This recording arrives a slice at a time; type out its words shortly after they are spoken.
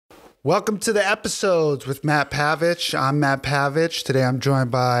Welcome to the episodes with Matt Pavich. I'm Matt Pavich. Today I'm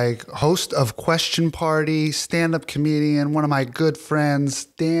joined by host of Question Party, stand-up comedian, one of my good friends,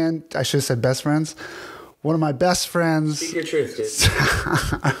 Dan. I should have said best friends. One of my best friends. Speak your truth, dude.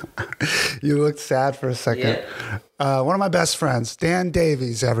 You looked sad for a second. Yeah. One of my best friends, Dan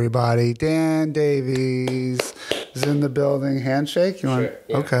Davies, everybody. Dan Davies is in the building. Handshake? You want? Sure.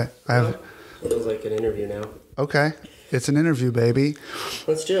 Yeah. Okay. It feels like an interview now. Okay. It's an interview, baby.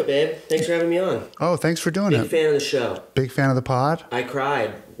 Let's do it, babe. Thanks for having me on. Oh, thanks for doing it. Big fan of the show. Big fan of the pod? I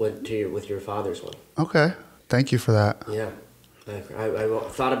cried with your father's one. Okay. Thank you for that. Yeah. I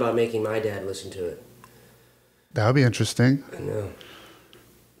thought about making my dad listen to it. That would be interesting. I know.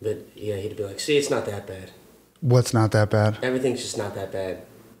 But yeah, he'd be like, see, it's not that bad. What's not that bad? Everything's just not that bad.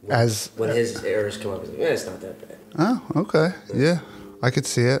 When his errors come up, he's like, yeah, it's not that bad. Oh, okay. Yeah. I could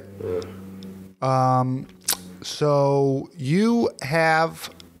see it. Yeah. So you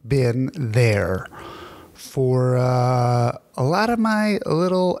have been there for a lot of my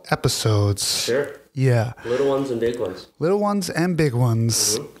little episodes. Sure. Yeah. Little ones and big ones. Little ones and big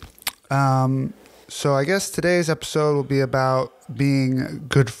ones. Mm-hmm. So I guess today's episode will be about being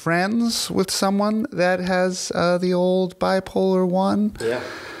good friends with someone that has the old bipolar 1. Yeah.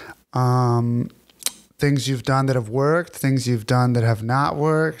 Things you've done that have worked, things you've done that have not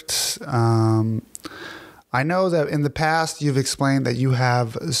worked. I know that in the past you've explained that you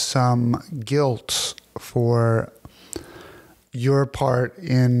have some guilt for your part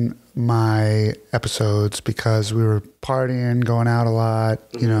in my episodes because we were partying, going out a lot,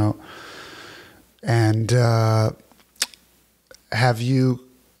 you know. And have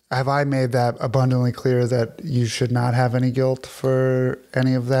I made that abundantly clear that you should not have any guilt for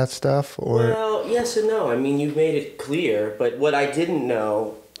any of that stuff? Or Well, yes and no. I mean, you've made it clear, but what I didn't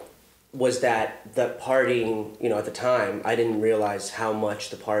know was that the partying, at the time, I didn't realize how much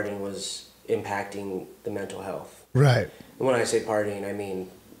the partying was impacting the mental health. Right. And when I say partying, I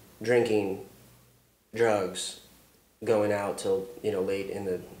mean drinking, drugs, going out till, late in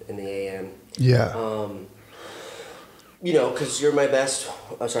the AM. Yeah. Because you're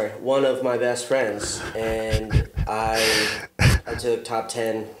one of my best friends, and I took top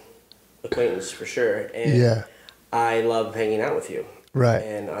 10 acquaintance for sure, and yeah. I love hanging out with you. Right.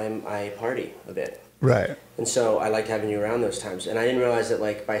 And I party a bit. Right. And so I liked having you around those times. And I didn't realize that,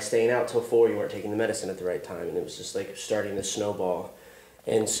 by staying out till 4, you weren't taking the medicine at the right time. And it was just, starting to snowball.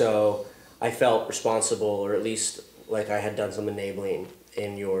 And so I felt responsible, or at least like I had done some enabling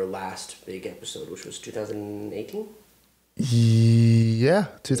in your last big episode, which was 2018? Yeah,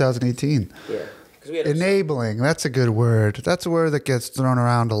 2018. Yeah. Enabling, that's a good word. That's a word that gets thrown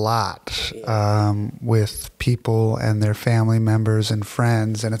around a lot with people and their family members and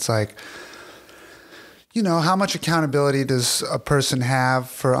friends. And it's like, how much accountability does a person have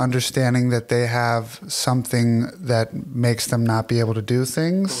for understanding that they have something that makes them not be able to do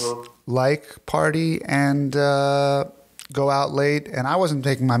things like party and go out late? And I wasn't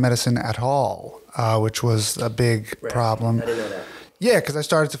taking my medicine at all, which was a big problem. I didn't know that. Yeah, because I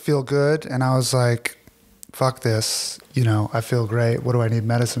started to feel good, and I was like, fuck this. I feel great. What do I need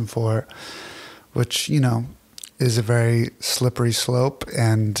medicine for? Which, is a very slippery slope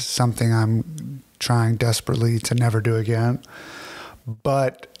and something I'm trying desperately to never do again.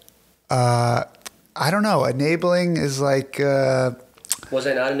 But I don't know. Enabling is like... Was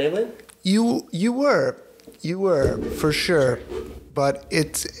I not enabling? You were. You were, for sure. But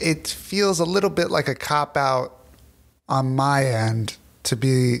it feels a little bit like a cop-out on my end to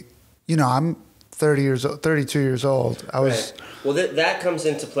be, I'm 32 years old. I was... Right. Well, that comes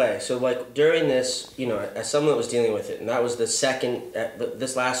into play. So, during this, as someone that was dealing with it, and that was the second,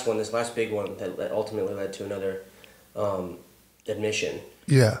 this last big one that ultimately led to another admission.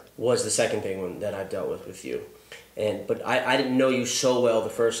 Yeah. Was the second big one that I've dealt with you. But I didn't know you so well the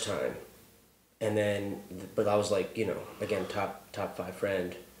first time. And then, but I was again, top 5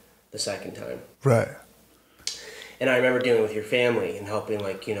 friend the second time. Right. And I remember dealing with your family and helping,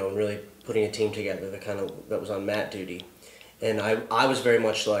 and really putting a team together that was on mat duty. And I was very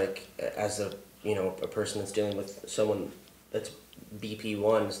much as a person that's dealing with someone that's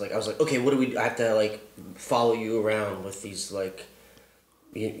BP1, I was like, okay, what do we, I have to follow you around with these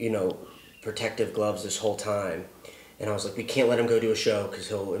protective gloves this whole time. And I was like, we can't let him go do a show because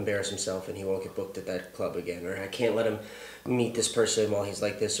he'll embarrass himself and he won't get booked at that club again. Or I can't let him meet this person while he's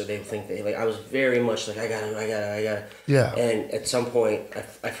like this, or they'll think that, I was very much I gotta. Yeah. And at some point,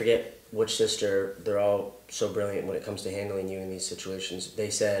 I forget which sister, they're all so brilliant when it comes to handling you in these situations.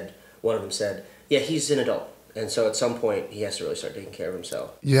 One of them said, yeah, he's an adult. And so at some point, he has to really start taking care of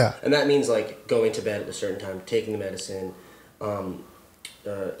himself. Yeah. And that means going to bed at a certain time, taking the medicine,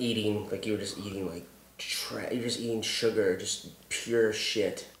 eating like you were just eating like you're just eating sugar, just pure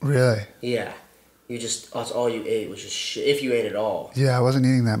shit. Really? Yeah. That's all you ate was just shit, if you ate at all. Yeah, I wasn't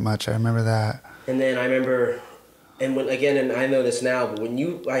eating that much. I remember that. And then I remember, and I know this now, but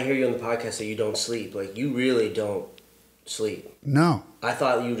I hear you on the podcast that you don't sleep, like you really don't sleep. No. I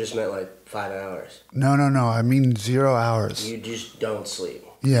thought you just meant like 5 hours. No. I mean 0 hours. You just don't sleep.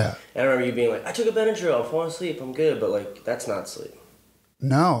 Yeah. And I remember you being like, I took a Benadryl, I'm falling asleep, I'm good, but like that's not sleep.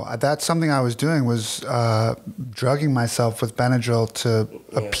 No, that's something I was doing was drugging myself with Benadryl to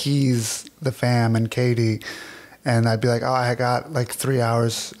appease the fam and Katie. And I'd be like, oh, I got like 3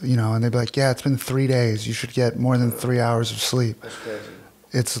 hours, and they'd be like, yeah, it's been 3 days. You should get more than 3 hours of sleep. That's crazy.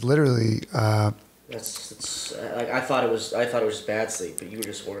 It's literally... It's like I thought it was just bad sleep, but you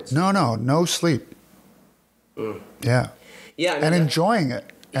just weren't sleeping. No sleep. Yeah. Yeah. And enjoying it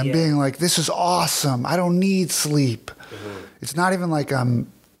and being like, this is awesome. I don't need sleep. It's not even like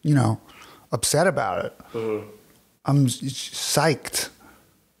I'm, upset about it. I'm psyched.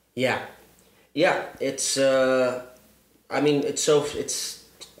 Yeah. Yeah. It's, it's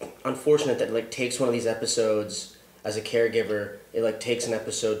unfortunate that it like takes one of these episodes as a caregiver, it like takes an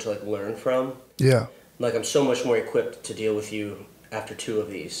episode to like learn from. Yeah. Like I'm so much more equipped to deal with you after 2 of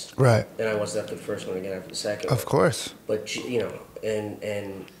these. Right. Than I was after the first one again after the second. Of course. But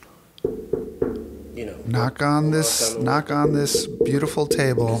knock on this beautiful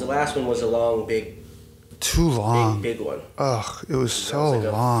table. Because the last one was a long, big. Too long. Big one. Ugh, it was so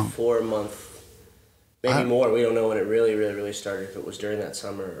like long. 4 month. Maybe more. We don't know when it really started. If it was during that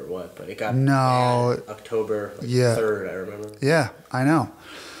summer or what, but it got bad October 3rd. I remember. Yeah, I know.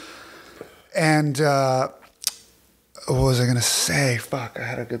 And what was I gonna say? Fuck, I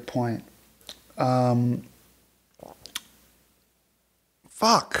had a good point.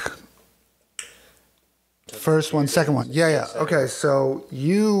 Fuck. First one, second one. Yeah. Okay, so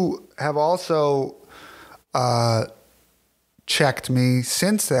you have also checked me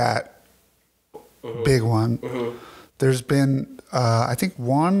since that big one. There's been, I think,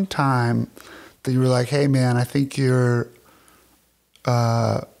 one time that you were like, hey, man, I think you're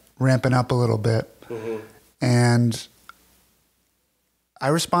ramping up a little bit. And I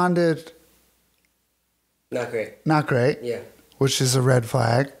responded... Not great. Not great. Yeah. Which is a red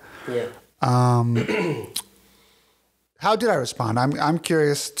flag. Yeah. How did I respond? I'm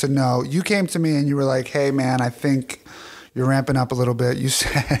curious to know. You came to me and you were like, hey, man, I think you're ramping up a little bit.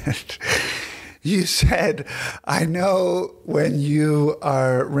 You said, I know when you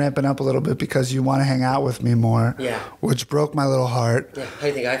are ramping up a little bit because you want to hang out with me more. Yeah. Which broke my little heart. Yeah. How do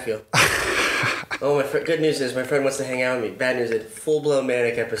you think I feel? Good news is my friend wants to hang out with me. Bad news is full-blown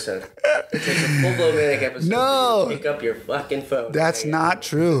manic episode. It takes a full-blown manic episode. No. To pick up your fucking phone. That's not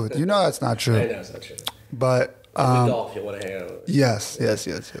true. You know that's not true. I know it's not true. But... golf, you want to hang out with me. Yes.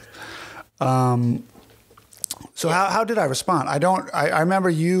 So how did I respond? I remember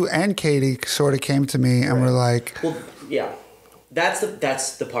you and Katie sort of came to me and were like... Well, yeah. That's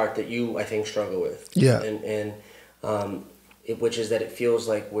the part that you, I think, struggle with. Yeah. And which is that it feels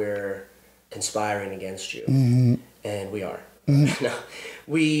like we're conspiring against you. And we are. No,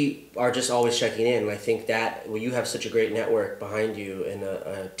 we are just always checking in. And I think that you have such a great network behind you and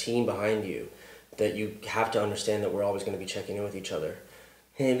a team behind you that you have to understand that we're always going to be checking in with each other.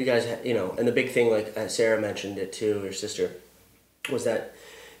 And you guys, and the big thing, like Sarah mentioned it too, your sister, was that,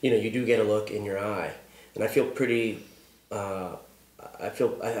 you do get a look in your eye. And I feel pretty, I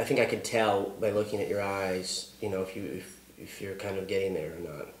think I can tell by looking at your eyes, if you're kind of getting there or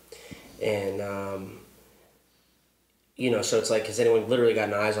not. And, so it's like, has anyone literally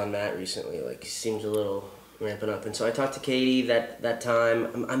gotten eyes on Matt recently? Like, he seems a little ramping up. And so I talked to Katie that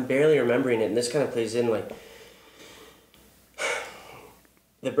time. I'm barely remembering it, and this kind of plays in, like,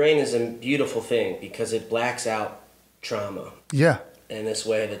 the brain is a beautiful thing because it blacks out trauma. Yeah. In this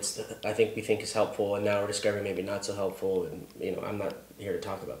way that's, I think we think is helpful, and now we're discovering maybe not so helpful. And, I'm not here to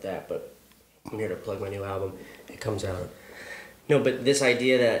talk about that, but I'm here to plug my new album. It comes out. No, but this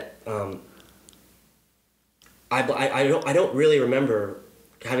idea that I don't really remember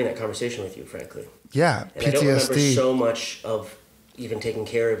having that conversation with you, frankly. Yeah, and PTSD. I don't remember so much of even taking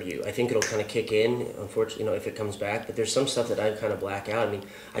care of you. I think it'll kind of kick in, unfortunately, if it comes back. But there's some stuff that I kind of black out. I mean,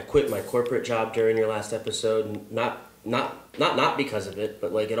 I quit my corporate job during your last episode, not because of it,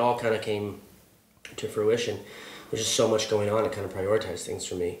 but like it all kind of came to fruition. There's just so much going on. It kind of prioritized things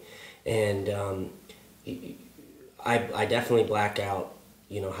for me, and I definitely black out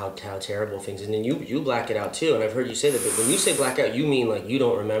how terrible things, and then you black it out too. And I've heard you say that, but when you say blackout, you mean like you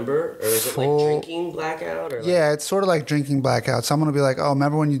don't remember, or is it like drinking blackout? Or yeah, it's sort of like drinking blackout. Someone will be like, "Oh,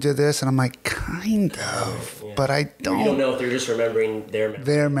 remember when you did this?" And I'm like, "Kind of," but I don't. You don't know if they're just remembering their memory.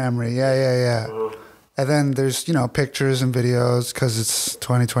 Their memory, yeah. And then there's pictures and videos because it's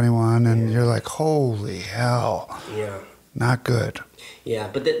 2021, and you're like, "Holy hell!" Yeah, not good. Yeah,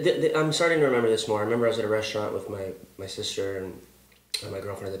 but I'm starting to remember this more. I remember I was at a restaurant with my sister and my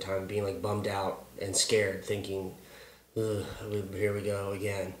girlfriend at the time, being like bummed out and scared, thinking, "Ugh, here we go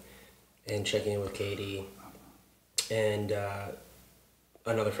again," and checking in with Katie and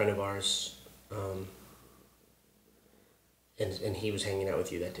another friend of ours, and he was hanging out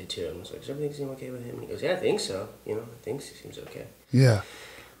with you that day too. And I was like, "Does everything seem okay with him?" And he goes, "Yeah, I think so. I think he seems okay." Yeah.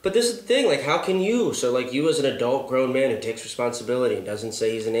 But this is the thing, like, how can you? So, like, you as an adult, grown man who takes responsibility and doesn't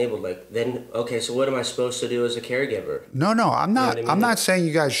say he's enabled, like, then, okay, so what am I supposed to do as a caregiver? No, I'm not. I'm not saying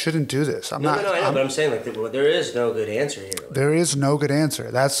you guys shouldn't do this. No, I know, but I'm saying, like, there is no good answer here. Like, there is no good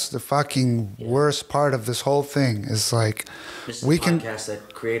answer. That's the fucking worst part of this whole thing. Is like, this is a podcast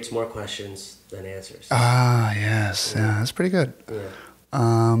that creates more questions than answers. Ah, yes, yeah, that's pretty good. Yeah.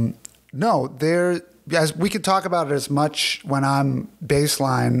 No, as we could talk about it as much when I'm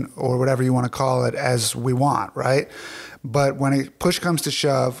baseline or whatever you want to call it as we want, right? But when push comes to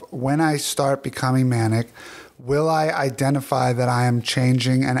shove, when I start becoming manic, will I identify that I am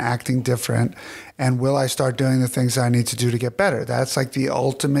changing and acting different? And will I start doing the things I need to do to get better? That's like the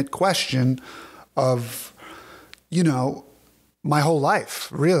ultimate question of, my whole life,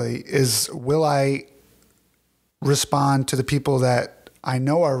 really, is will I respond to the people that I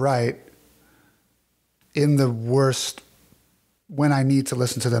know are right in the worst when I need to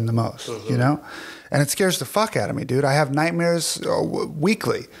listen to them the most, And it scares the fuck out of me, dude. I have nightmares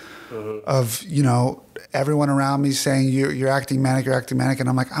weekly of, everyone around me saying, you're acting manic, and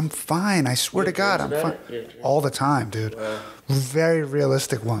I'm like, I'm fine. I swear to God, I'm fine. All the time, dude. Wow. Very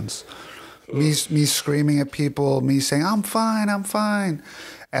realistic ones. Me screaming at people, me saying, I'm fine.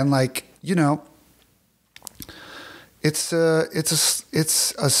 And like,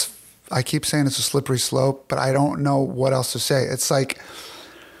 I keep saying it's a slippery slope, but I don't know what else to say. It's like,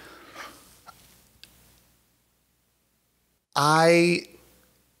 I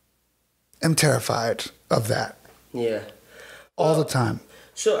am terrified of that. Yeah. All the time.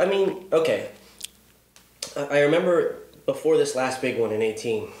 So, I mean, okay. I remember before this last big one in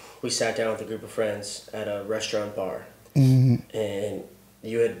 18, we sat down with a group of friends at a restaurant bar. Mm-hmm. And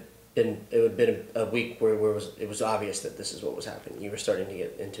it had been a week where it was obvious that this is what was happening. You were starting to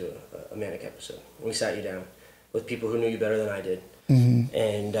get into a manic episode. We sat you down with people who knew you better than I did. Mm-hmm.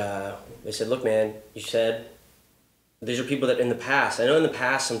 And they said, look, man, you said these are people that in the past, I know in the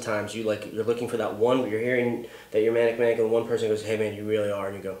past sometimes you're looking for that one, you're hearing that you're manic, and one person goes, hey man, you really are,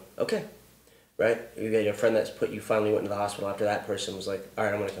 and you go, okay. Right? You got a friend you finally went to the hospital after that person was like, all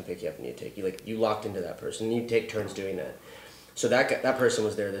right, I'm going to come pick you up and you locked into that person, and you take turns doing that. So that person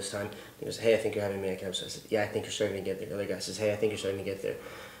was there this time. He goes, hey, I think you're having a manic episode. I said, yeah, I think you're starting to get there. The other guy says, hey, I think you're starting to get there.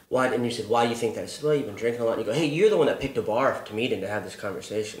 Why? And you said, why do you think that? I said, well, you've been drinking a lot. And you go, hey, you're the one that picked a bar to meet in to have this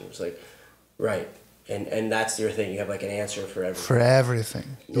conversation. It was like, right. And that's your thing. You have like an answer for everything. For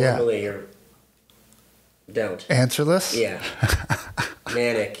everything. Normally you're don't. Answerless? Yeah.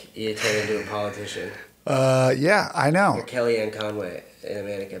 Manic, you turn into a politician. Yeah, I know. Or Kellyanne Conway in a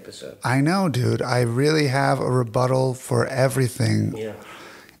manic episode. I know, dude. I really have a rebuttal for everything. Yeah.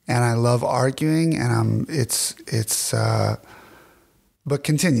 And I love arguing, and but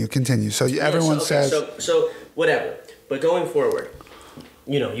continue. So everyone says. So whatever. But going forward,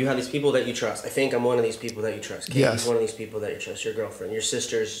 you have these people that you trust. I think I'm one of these people that you trust. Katie's one of these people that you trust. Your girlfriend, your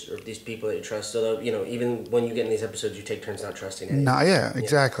sisters, or these people that you trust. So even when you get in these episodes, you take turns not trusting anyone. No, yeah,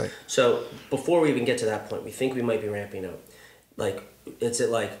 exactly. So before we even get to that point, we think we might be ramping up. Like,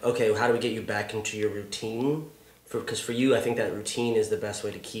 okay, how do we get you back into your routine? Because for you, I think that routine is the best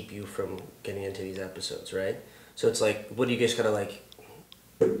way to keep you from getting into these episodes, right? So it's like, what do you guys gotta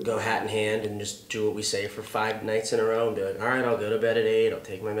go hat in hand and just do what we say for 5 nights in a row and be like, all right, I'll go to bed at 8, I'll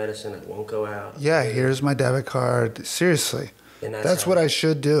take my medicine, I won't go out. Yeah, here's my debit card. Seriously. And that's what I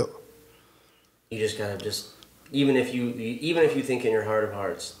should do. You just gotta even if you think in your heart of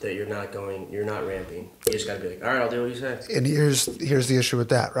hearts that you're not ramping, you just gotta be like, all right, I'll do what you say. And here's the issue with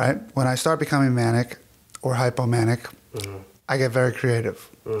that, right? When I start becoming manic or hypomanic, mm-hmm. I get very creative.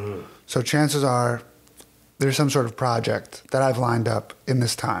 Mm-hmm. So chances are there's some sort of project that I've lined up in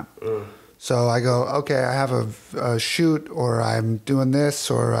this time. Mm. So I go, okay, I have a shoot, or I'm doing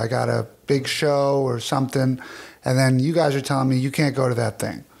this, or I got a big show or something. And then you guys are telling me you can't go to that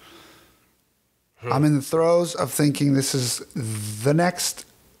thing. I'm in the throes of thinking this is the next,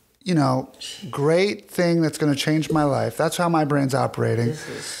 great thing that's going to change my life. That's how my brain's operating.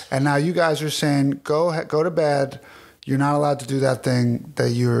 And now you guys are saying, go to bed. You're not allowed to do that thing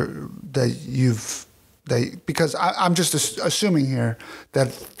because I'm just assuming here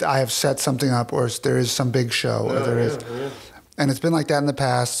that I have set something up, or there is some big show, or there is. Yeah. And it's been like that in the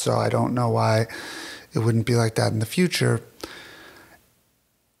past, so I don't know why it wouldn't be like that in the future.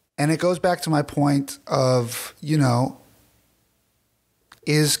 And it goes back to my point of,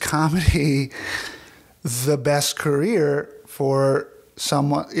 is comedy the best career for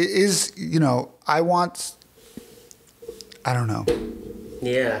someone? I don't know.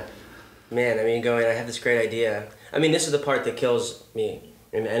 Yeah. Man, I mean, I have this great idea. I mean, this is the part that kills me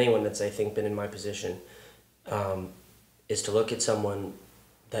and anyone that's, I think, been in my position, is to look at someone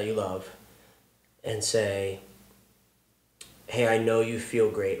that you love and say, hey, I know you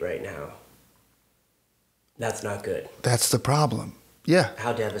feel great right now. That's not good. That's the problem. Yeah.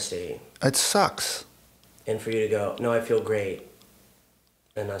 How devastating. It sucks. And for you to go, no, I feel great.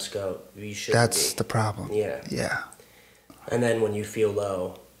 And us go, you should That's the problem. Yeah. Yeah. And then when you feel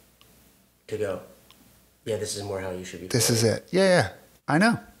low, to go, yeah, this is more how you should be. This is it. Yeah. I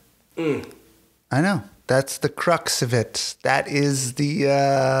know. I know. That's the crux of it. That is the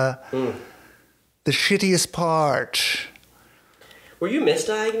shittiest part. Were you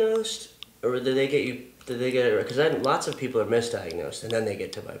misdiagnosed, or did they get you? Did they get it? Because lots of people are misdiagnosed, and then they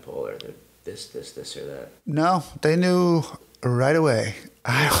get to bipolar. This, or that. No, they knew right away.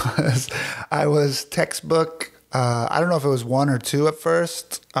 I was textbook. I don't know if it was 1 or 2 at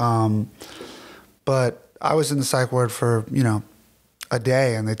first, but I was in the psych ward for a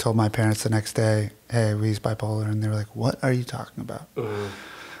day, and they told my parents the next day, "Hey, he's bipolar," and they were like, "What are you talking about?"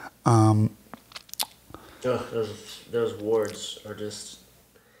 Those wards are just.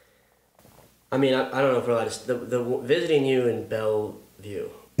 I mean, I don't know if we're allowed to. The visiting you in Bellevue.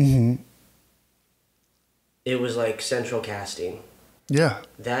 Mm-hmm. It was like central casting. Yeah.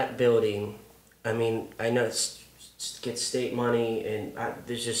 That building. I mean, I know it gets state money, and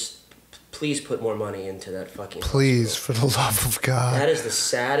there's just. Please put more money into that fucking. Please, hospital. For the love of God. That is the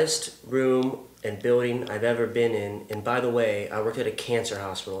saddest room and building I've ever been in. And by the way, I worked at a cancer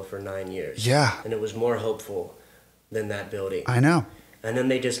hospital for 9 years. Yeah. And it was more hopeful than that building. I know. And then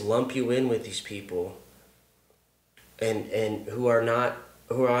they just lump you in with these people, and who are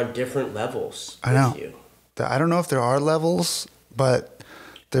on different levels. I know. With you. I don't know if there are levels, but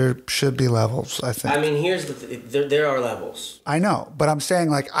there should be levels, I think. I mean, there are levels. I know, but I'm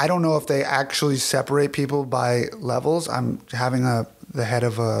saying, I don't know if they actually separate people by levels. I'm having the head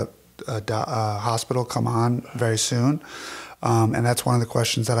of a hospital come on very soon, and that's one of the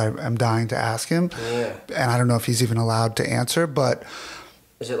questions that I'm dying to ask him. Yeah. And I don't know if he's even allowed to answer, but...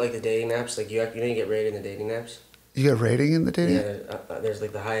 Is it like the dating apps? Like, you get rated in the dating apps? You get rating in the dating? Yeah, there's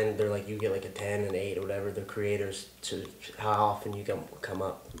like the high end. They're like you get like a 10, an 8, or whatever. The creators to how often you come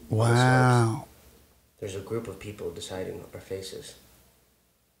up. Wow. There's a group of people deciding our faces.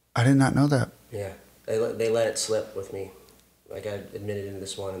 I did not know that. Yeah, they let it slip with me. Like I admitted into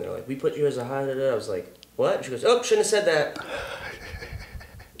this one, and they're like, "We put you as a high." I was like, "What?" She goes, "Oh, shouldn't have said that."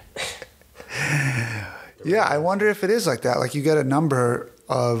 Yeah, I wonder if it is like that. Like you get a number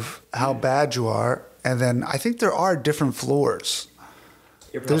of how bad you are. And then I think there are different floors.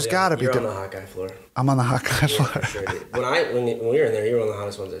 There's got to be. You're on the hot guy floor. I'm on the hot guy floor. For sure, dude. When we were in there, you were one of the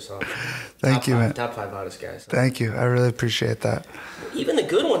hottest ones I saw. Thank you, man. Top 5 hottest guys. Thank you. I really appreciate that. Even the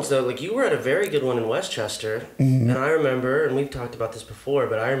good ones, though, like you were at a very good one in Westchester, and I remember, and we've talked about this before,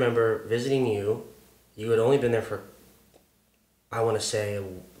 but I remember visiting you. You had only been there for, I want to say,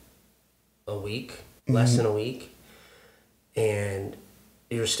 a week, less than a week, and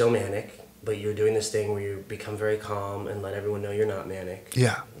you were still manic. But you're doing this thing where you become very calm and let everyone know you're not manic.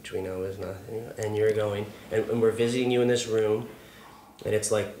 Yeah. Which we know is nothing. And you're going, and we're visiting you in this room, and it's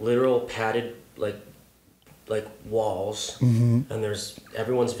like literal padded, like walls. Mm-hmm. And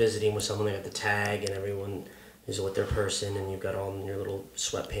everyone's visiting with someone. They got the tag, and everyone is with their person, and you've got all in your little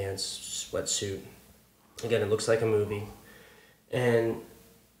sweatpants, sweatsuit. Again, it looks like a movie. And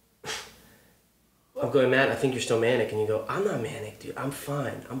I'm going, Matt, I think you're still manic. And you go, I'm not manic, dude. I'm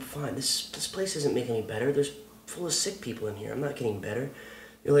fine. This place isn't making me better. There's full of sick people in here. I'm not getting better.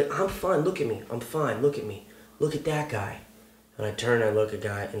 You're like, I'm fine. Look at me. I'm fine. Look at me. Look at that guy. And I turn and I look at a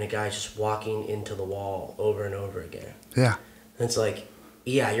guy, and the guy's just walking into the wall over and over again. Yeah. And it's like,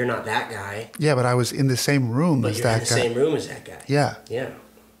 yeah, you're not that guy. Yeah, but I was in the same room as that guy. But you're in the same room as that guy. Yeah. Yeah.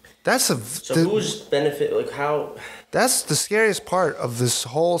 So who's benefit, like how... That's the scariest part of this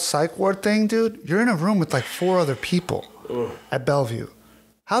whole psych ward thing, dude. You're in a room with like 4 other people at Bellevue.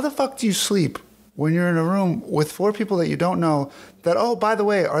 How the fuck do you sleep when you're in a room with 4 people that you don't know that, oh, by the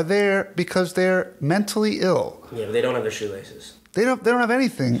way, are there because they're mentally ill. Yeah, but they don't have their shoelaces. They don't have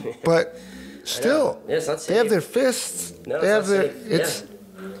anything, but still, Yeah, it's not safe. they have their fists. No, they have not their safe.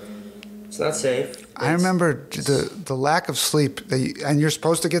 It's not safe. I remember the lack of sleep and you're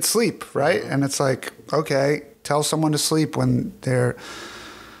supposed to get sleep, right? And it's like, okay, tell someone to sleep when they're.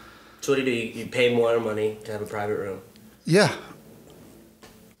 So what do? You pay more money to have a private room. Yeah.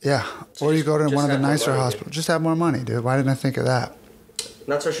 Yeah. So or you go to one of the nicer money, hospitals. Just have more money, dude. Why didn't I think of that?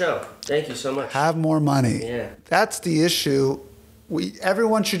 That's our show. Thank you so much. Have more money. Yeah. That's the issue.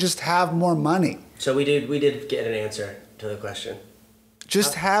 Everyone should just have more money. So we did get an answer to the question.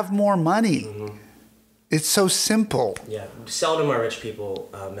 Just have more money. Mm-hmm. It's so simple. Yeah. Seldom are rich people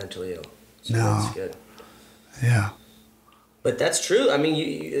mentally ill. So No. that's good. Yeah. But that's true. I mean,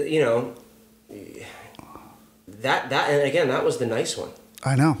 you know, that and again, that was the nice one.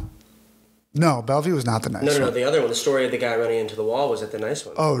 I know. No, Bellevue was not the nice one. No, the other one, the story of the guy running into the wall was at the nice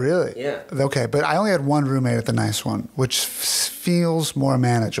one. Oh, really? Yeah. Okay, but I only had one roommate at the nice one, which feels more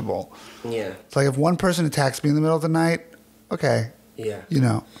manageable. Yeah. It's like if one person attacks me in the middle of the night, okay. Yeah. You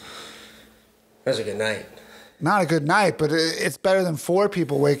know. That was a good night. Not a good night, but it's better than 4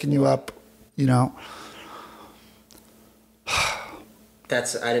 people waking you up, you know. I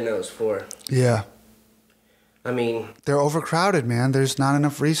didn't know it was 4. Yeah. I mean, they're overcrowded, man. There's not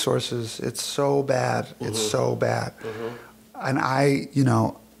enough resources. It's so bad. Mm-hmm. It's so bad. Mm-hmm. And I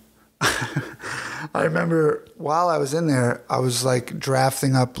remember while I was in there, I was like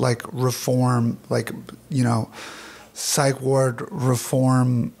drafting up like reform, like, you know, psych ward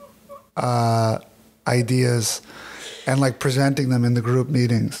reform ideas and like presenting them in the group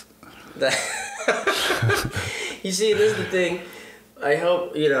meetings. You see, this is the thing. I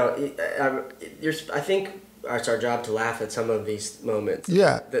hope, you know, I think it's our job to laugh at some of these moments.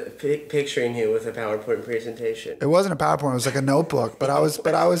 Yeah. Picturing you with a PowerPoint presentation. It wasn't a PowerPoint. It was like a notebook. But I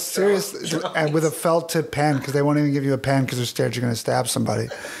was serious and with a felt tip pen because they won't even give you a pen because they're scared you're going to stab somebody.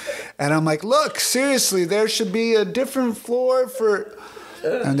 And I'm like, look, seriously, there should be a different floor for.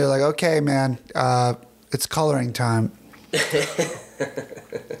 And they're like, okay, man, it's coloring time.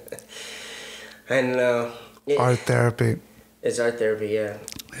 I know. Art therapy. It's art therapy, yeah.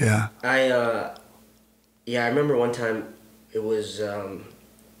 Yeah. I remember one time it was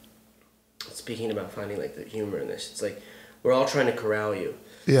speaking about finding like the humor in this. It's like we're all trying to corral you.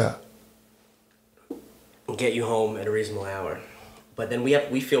 Yeah. And get you home at a reasonable hour. But then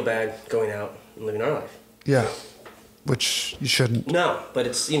we feel bad going out and living our life. Yeah. Which you shouldn't. No, but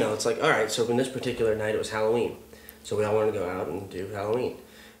it's, you know, it's like, all right, so in this particular night it was Halloween. So we all wanted to go out and do Halloween.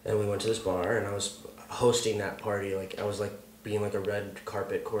 And we went to this bar and I was hosting that party. Like I was like being like a red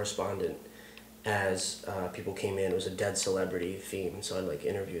carpet correspondent as people came in. It was a dead celebrity theme, so I'd like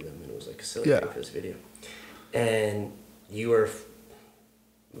interview them, and it was like a silly thing for this video. And you were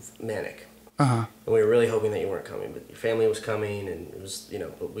manic. Uh-huh. And we were really hoping that you weren't coming, but your family was coming, and it was, you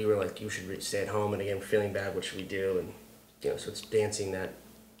know, but we were like, you should stay at home, and again, feeling bad, what should we do? And, you know, so it's dancing that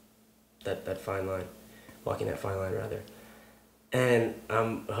fine line, walking that fine line, rather. And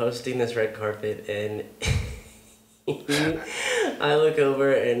I'm hosting this red carpet, and I look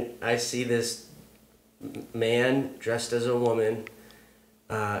over, and I see this man dressed as a woman,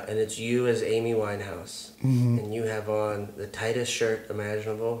 and it's you as Amy Winehouse, and you have on the tightest shirt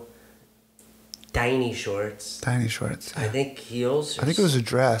imaginable, tiny shorts. Tiny shorts. Yeah. I think heels. I think it was a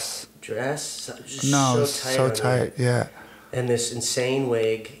dress. Dress? Just no, so it's tight. So tight, yeah. And this insane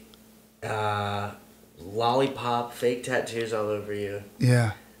wig, lollipop, fake tattoos all over you.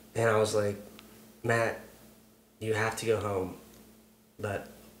 Yeah. And I was like, Matt, you have to go home, but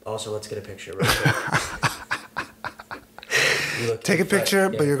also let's get a picture real quick. Take a picture,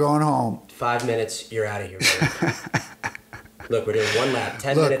 but you're going home. 5 minutes, you're out of here, bro. Look, we're doing one lap,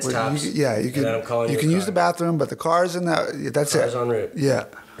 10 minutes tops. You can. And then I'm calling you can use the bathroom, but the car's in the. That's car's en route. Yeah.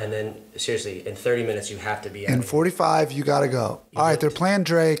 And then seriously, in 30 minutes, you have to be out. In 45, you gotta go. All right, they're playing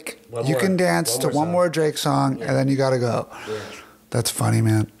Drake. You can dance to one more Drake song, and then you gotta go. Yeah. That's funny,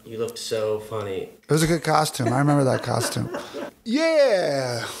 man. You looked so funny. It was a good costume. I remember that costume.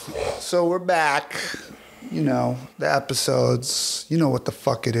 Yeah. So we're back. You know, the episodes. You know what the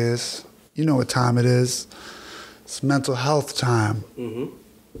fuck it is. You know what time it is. It's mental health time. Mm-hmm.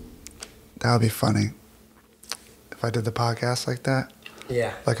 That would be funny. If I did the podcast like that.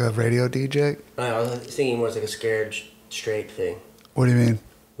 Yeah. Like a radio DJ. I was thinking more as like a scared straight thing. What do you mean?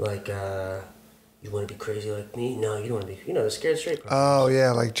 Like, you want to be crazy like me? No, you don't want to be. You know, the scared straight part. Oh,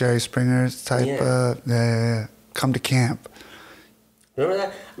 yeah, like Jerry Springer's type. Yeah. Come to camp. Remember that?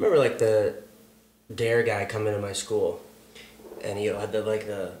 I remember like the Dare guy coming to my school. And he had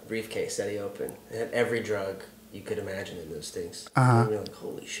the briefcase that he opened. It had every drug you could imagine in those things. And we were like,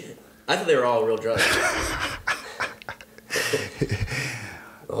 holy shit. I thought they were all real drugs.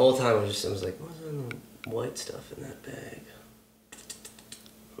 The whole time I was like, what's that white stuff in that bag?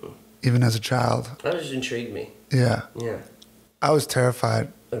 Even as a child. That just intrigued me. Yeah. Yeah. I was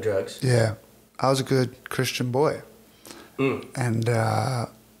terrified. Of drugs? Yeah. I was a good Christian boy. And,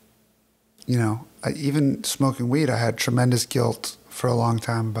 even smoking weed, I had tremendous guilt for a long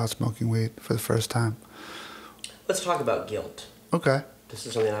time about smoking weed for the first time. Let's talk about guilt. Okay. This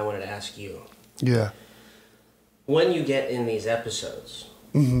is something I wanted to ask you. Yeah. When you get in these episodes,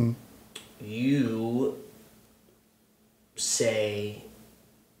 you say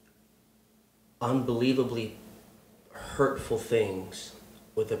unbelievably hurtful things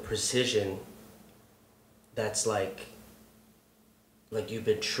with a precision that's like you've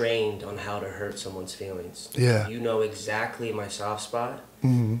been trained on how to hurt someone's feelings. Yeah. You know exactly my soft spot,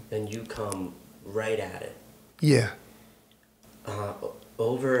 and you come right at it. Yeah.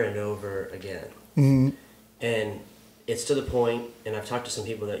 Over and over again. And it's to the point, and I've talked to some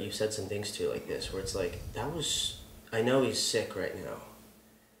people that you've said some things to like this, where it's like, I know he's sick right now,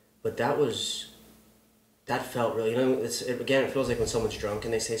 but that felt really, it feels like when someone's drunk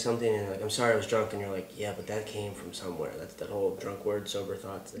and they say something and you're like, I'm sorry I was drunk, and you're like, yeah, but that came from somewhere. That's that whole drunk word, sober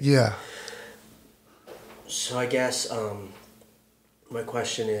thoughts thing. Yeah. So I guess my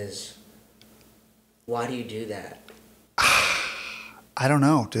question is, why do you do that? I don't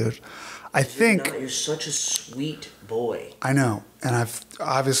know, dude. I think... You're such a sweet boy. I know. And I've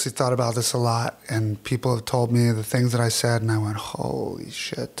obviously thought about this a lot, and people have told me the things that I said, and I went, holy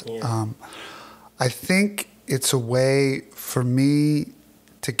shit. Yeah. I think it's a way for me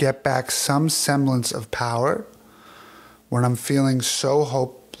to get back some semblance of power when I'm feeling so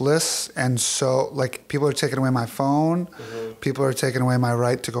hopeless and so, like, people are taking away my phone, people are taking away my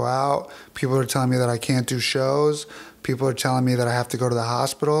right to go out, people are telling me that I can't do shows, people are telling me that I have to go to the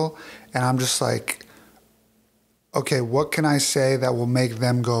hospital, and I'm just like, okay, what can I say that will make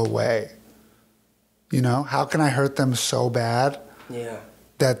them go away? You know, how can I hurt them so bad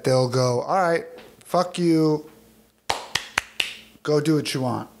that they'll go, all right, fuck you, go do what you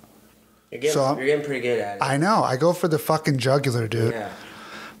want. You're getting pretty good at it. I know. I go for the fucking jugular, dude. Yeah.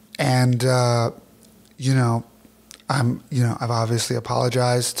 And, I've obviously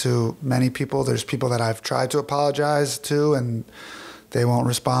apologized to many people. There's people that I've tried to apologize to and they won't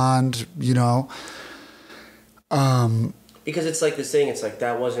respond, Because it's like this thing, it's like,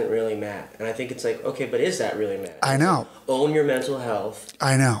 that wasn't really Matt. And I think it's like, okay, but is that really Matt? I know. Own your mental health.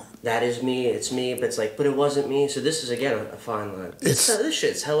 I know. That is me, it's me, but it's like, but it wasn't me. So this is, again, a fine line. This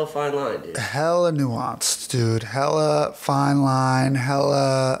shit's hella fine line, dude. Hella nuanced, dude. Hella fine line,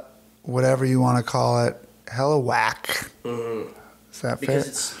 hella whatever you want to call it. Hella whack. Is that fair?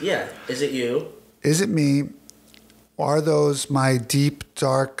 Because is it you? Is it me? Are those my deep,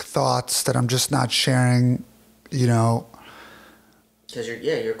 dark thoughts that I'm just not sharing, Because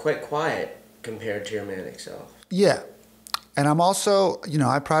you're quite quiet compared to your manic self. Yeah. And I'm also,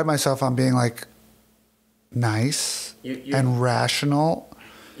 I pride myself on being like nice and rational.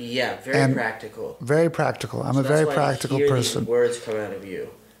 Yeah, very practical. Very practical. I'm a very practical person. These words come out of you.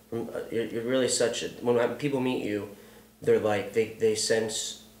 You're really such a... When people meet you, they're like, they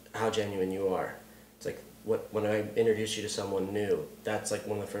sense how genuine you are. It's like, when I introduce you to someone new, that's like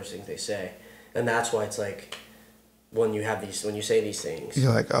one of the first things they say. And that's why it's like... when you say these things,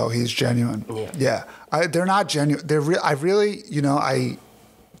 you're like, oh, he's genuine. Yeah. They're not genuine. I really, I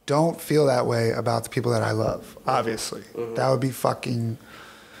don't feel that way about the people that I love. Obviously, that would be fucking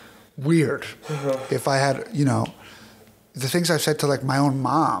weird if I had, the things I've said to like my own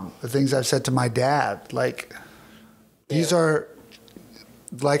mom, the things I've said to my dad. Like, these are,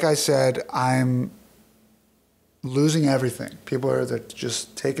 like I said, I'm losing everything. People are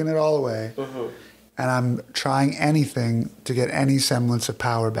just taking it all away. And I'm trying anything to get any semblance of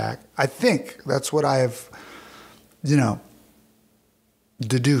power back. I think that's what I have,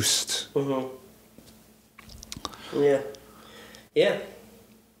 deduced. Yeah. Yeah.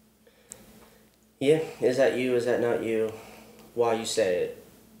 Yeah. Is that you? Is that not you? Why you say it?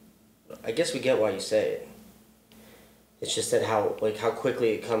 I guess we get why you say it. It's just that how quickly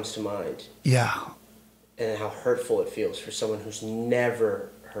it comes to mind. Yeah. And how hurtful it feels for someone who's never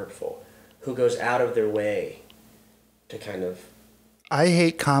hurtful. Who goes out of their way to kind of... I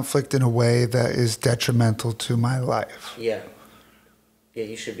hate conflict in a way that is detrimental to my life. Yeah. Yeah,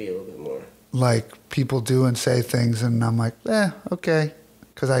 you should be a little bit more. Like, people do and say things, and I'm like, okay.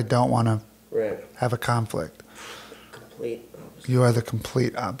 Because I don't want to have a conflict. Complete opposite. You are the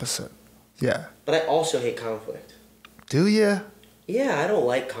complete opposite. Yeah. But I also hate conflict. Do you? Yeah, I don't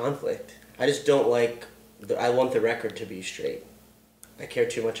like conflict. I just don't like. I want the record to be straight. I care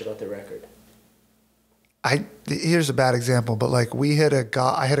too much about the record. Here's a bad example, but like I hit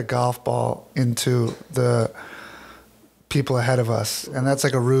a golf ball into the people ahead of us, and that's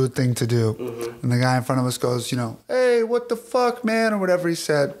like a rude thing to do. Mm-hmm. And the guy in front of us goes, hey, what the fuck, man, or whatever he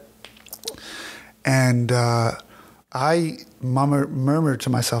said. And I murmured to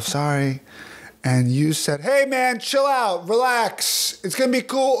myself, sorry. And you said, hey, man, chill out, relax. It's going to be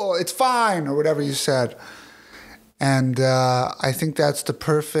cool. It's fine, or whatever you said. And I think that's the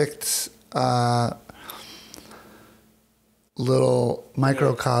perfect little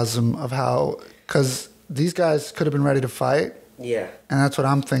microcosm of how, because these guys could have been ready to fight. Yeah. And that's what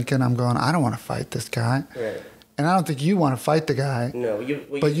I'm thinking. I'm going, I don't want to fight this guy. Right. And I don't think you want to fight the guy. No, you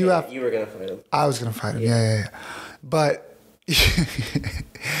were going to fight him. I was going to fight him, yeah. But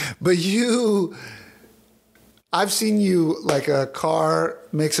you, I've seen you, like a car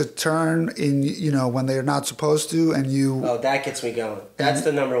makes a turn in, when they're not supposed to, and you... Oh, that gets me going. That's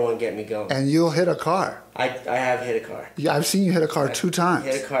the number one get me going. And you'll hit a car. I have hit a car. Yeah, I've seen you hit a car 2 times.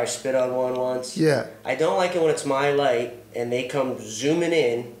 Hit a car, spit on one once. Yeah. I don't like it when it's my light, and they come zooming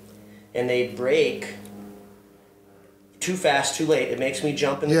in, and they brake too fast, too late. It makes me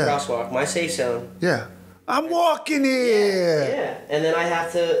jump in the crosswalk, my safe zone. Yeah. I'm walking here. Yeah. And then I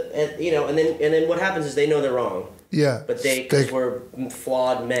have to, and then what happens is they know they're wrong. Yeah. But because we're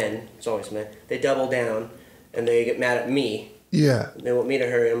flawed men, it's always men, they double down and they get mad at me. Yeah. They want me to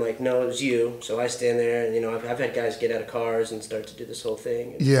hurry. I'm like, no, it was you. So I stand there and, I've had guys get out of cars and start to do this whole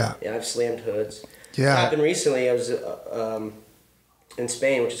thing. And, yeah. Yeah, I've slammed hoods. Yeah. It happened recently. I was in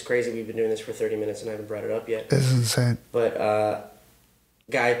Spain, which is crazy. We've been doing this for 30 minutes and I haven't brought it up yet. This is insane. But,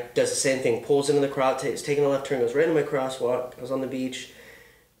 guy does the same thing, pulls into the crowd, taking a left turn, goes right into my crosswalk. I was on the beach.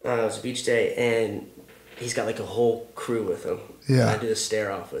 It was a beach day, and he's got like a whole crew with him. Yeah. And I do the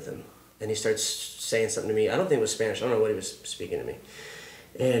stare off with him. And he starts saying something to me. I don't think it was Spanish. I don't know what he was speaking to me.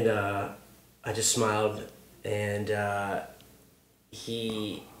 And I just smiled, and I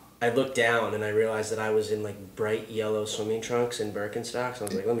looked down, and I realized that I was in like bright yellow swimming trunks and Birkenstocks. I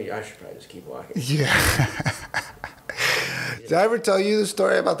was like, I should probably just keep walking. Yeah. Did I ever tell you the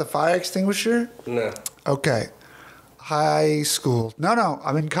story about the fire extinguisher? No. Okay. High school. No,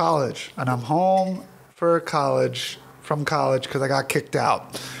 I'm in college. And I'm home from college because I got kicked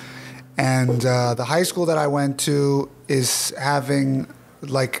out. And the high school that I went to is having,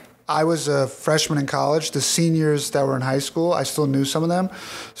 I was a freshman in college. The seniors that were in high school, I still knew some of them.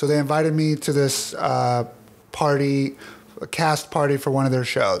 So they invited me to this party, a cast party for one of their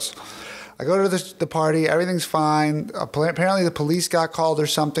shows. I go to the party, everything's fine. Apparently the police got called or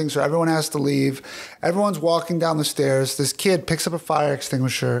something, so everyone has to leave. Everyone's walking down the stairs. This kid picks up a fire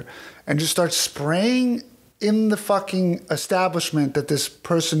extinguisher and just starts spraying in the fucking establishment that this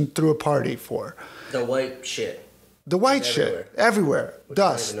person threw a party for. The white shit. The white shit. Everywhere.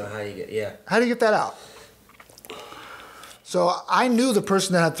 Dust. I don't even know how you get, How do you get that out? So I knew the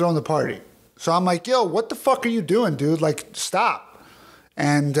person that had thrown the party. So I'm like, yo, what the fuck are you doing, dude? Stop.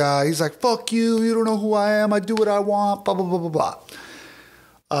 And he's like, fuck you, you don't know who I am, I do what I want, blah, blah, blah, blah,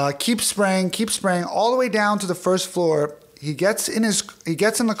 blah. Keep spraying, all the way down to the first floor. He gets in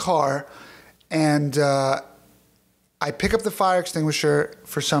the car, and I pick up the fire extinguisher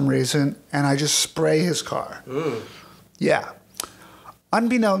for some reason, and I just spray his car. Mm. Yeah.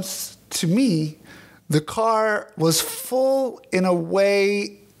 Unbeknownst to me, the car was full in a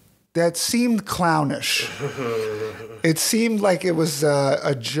way that seemed clownish. It seemed like it was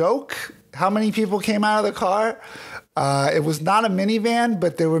a joke. How many people came out of the car? It was not a minivan,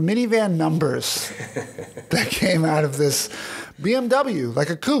 but there were minivan numbers that came out of this BMW, like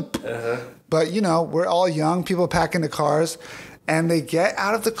a coupe. Uh-huh. But, we're all young, people pack into cars, and they get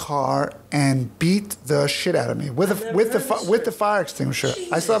out of the car and beat the shit out of me with the fire extinguisher.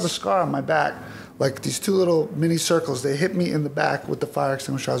 Jesus. I still have a scar on my back. Like these 2 little mini circles. They hit me in the back with the fire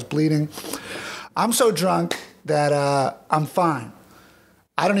extinguisher. I was bleeding. I'm so drunk that I'm fine.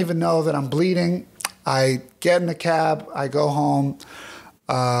 I don't even know that I'm bleeding. I get in a cab. I go home.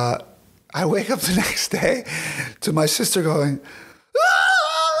 I wake up the next day to my sister going,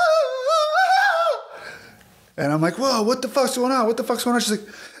 and I'm like, whoa, what the fuck's going on? What the fuck's going on? She's like,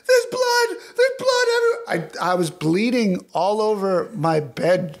 there's blood everywhere. I was bleeding all over my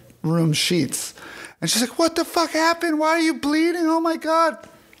bedroom sheets. And she's like, what the fuck happened? Why are you bleeding? Oh my God.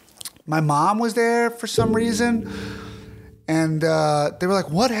 My mom was there for some reason. And they were like,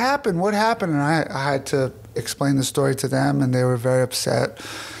 what happened? What happened? And I had to explain the story to them, and they were very upset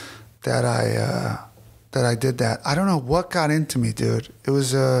that I did that. I don't know what got into me, dude. It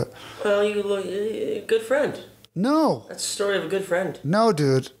was Well, you look a good friend. No. That's the story of a good friend. No,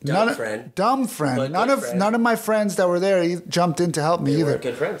 dude. Dumb friend. Dumb friend. But None of my friends that were there jumped in to help me They either. weren't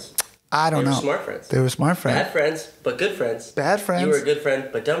good friends. I don't know. They were smart friends. They were smart friends. Bad friends, but good friends. Bad friends. You were a good friend,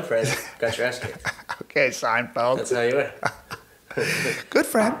 but dumb friend. Got your ass kicked. Okay, Seinfeld. That's how you were. Good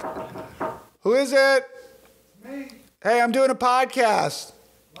friend. Who is it? Me. Hey, I'm doing a podcast.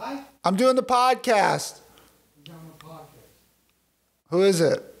 What? I'm doing the podcast. You're on the podcast. Who is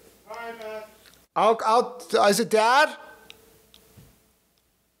it? All right, Matt. Is it Dad?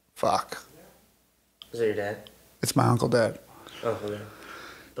 Fuck. Is that your dad? It's my Uncle Dad. Oh, okay.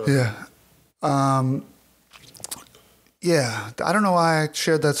 Yeah. Yeah. I don't know why I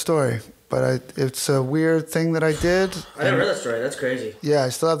shared that story, but it's a weird thing that I did. I never heard that story. That's crazy. Yeah, I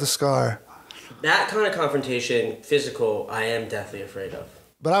still have the scar. That kind of confrontation, physical, I am deathly afraid of.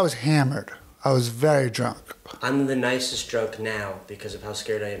 But I was hammered. I was very drunk. I'm the nicest drunk now because of how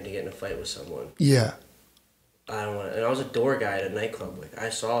scared I am to get in a fight with someone. Yeah. I don't want to. And I was a door guy at a nightclub. Like,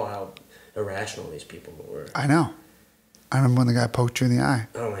 I saw how irrational these people were. I know. I remember when the guy poked you in the eye.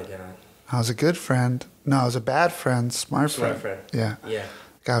 Oh my god. I was a good friend. No, I was a bad friend. Smart Smart friend. friend. Yeah. Yeah.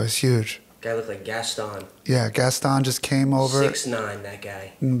 Guy was huge. Guy looked like Gaston. Yeah, Gaston just came over. 6'9", that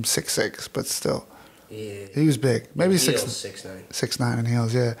guy. 6'6", but still. Yeah. He was big. Maybe Heels, 6'9". 6'9". 6'9" in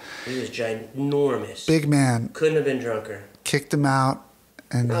heels, yeah. He was ginormous. Big man. Couldn't have been drunker. Kicked him out.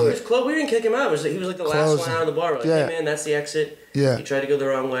 And No, it was close. We didn't kick him out. He was like the last Closing. one out of the bar. We're like, Yeah. hey man, that's the exit. Yeah. He tried to go the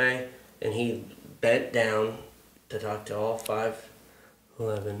wrong way, and he bent down to talk to all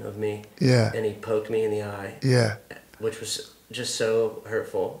 5'11" of me. Yeah. And he poked me in the eye. Yeah. Which was just so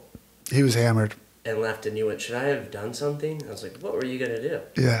hurtful. He was hammered. And left, and you went, should I have done something? I was like, what were you going to do?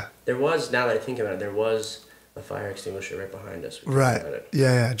 Yeah. There was, now that I think about it, there was a fire extinguisher right behind us. We talked Right. about it.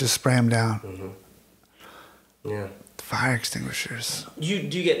 Yeah. Just spray him down. Mm-hmm. Yeah. Fire extinguishers. Do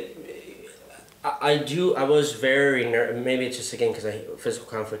you get... I do. I was very maybe it's just again because physical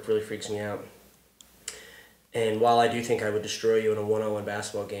conflict really freaks me out. And while I do think I would destroy you in a one-on-one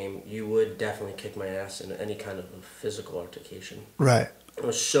basketball game, you would definitely kick my ass in any kind of a physical altercation. Right. I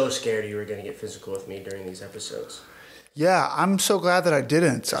was so scared you were going to get physical with me during these episodes. Yeah, I'm so glad that I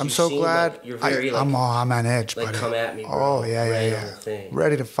didn't. I'm so glad. Like you're very I'm on edge, like buddy. come at me, bro. Oh yeah, right yeah, on the yeah. thing.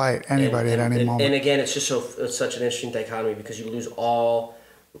 Ready to fight anybody at any moment. And again, it's just it's such an interesting dichotomy because you lose all,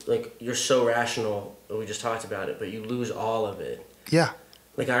 like you're so rational. We just talked about it, but you lose all of it. Yeah.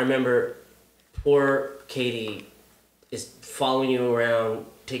 Like I remember, poor Katie is following you around,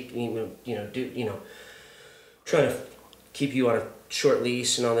 trying to keep you on a short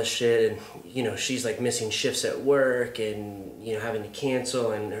leash and all this shit, and she's like missing shifts at work and having to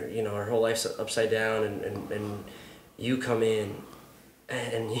cancel, and her whole life's upside down, and you come in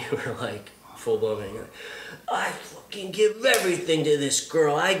and you were like full blown, and you're like, I fucking give everything to this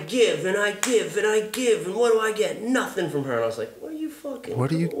girl. I give and I give and I give, and what do I get? Nothing from her. And I was like, what are you giving,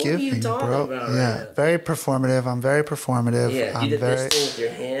 what are you talking bro? About yeah, very performative. I'm very performative. Yeah, I'm you did very... this thing with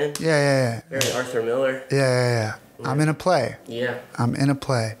your hand. Yeah. Very Arthur Miller. Yeah. I'm in a play. Yeah. I'm in a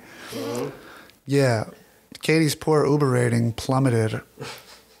play. Mm-hmm. Yeah. Katie's poor Uber rating plummeted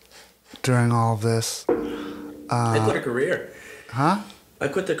during all of this. I quit a career. Huh? I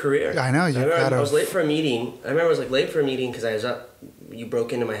quit the career. I know. I was late for a meeting. I remember I was like late for a meeting because I was up. You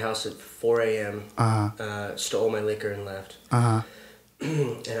broke into my house at 4 a.m. Stole my liquor and left. And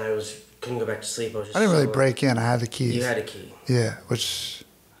I couldn't go back to sleep. I didn't really break in. I had the keys. You had a key. Yeah, which...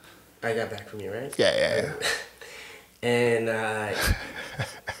 I got back from you, right? Yeah. And I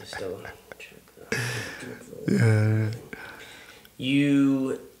still... Yeah.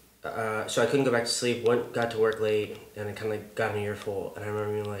 So I couldn't go back to sleep, got to work late, and I kind of got an earful, and I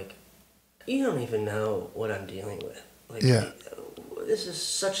remember being like, you don't even know what I'm dealing with. Like, yeah. This is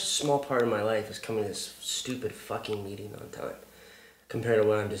such a small part of my life is coming to this stupid fucking meeting on time compared to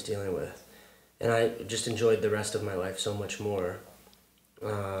what I'm just dealing with. And I just enjoyed the rest of my life so much more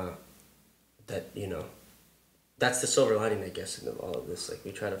that, that's the silver lining, I guess, in all of this. Like,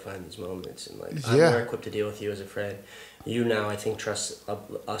 we try to find these moments, and like, I'm more equipped to deal with you as a friend. You now, I think, trust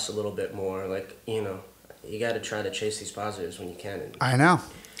us a little bit more. Like, you got to try to chase these positives when you can. I know.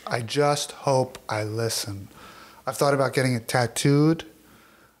 I just hope I listen. I've thought about getting it tattooed.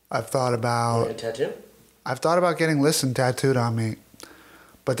 I've thought about... A tattoo? I've thought about getting "Listen" tattooed on me.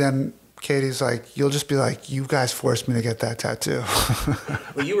 But then Katie's like, you'll just be like, you guys forced me to get that tattoo.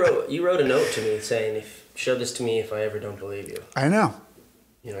 Well, you wrote a note to me saying, show this to me if I ever don't believe you. I know.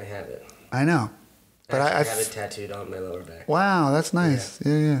 I have it. I know. But I have it tattooed on my lower back. Wow, that's nice.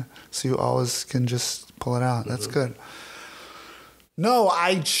 Yeah. So you always can just pull it out. That's good. No,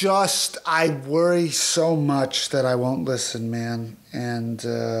 I worry so much that I won't listen, man. And,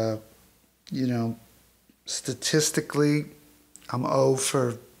 statistically, I'm 0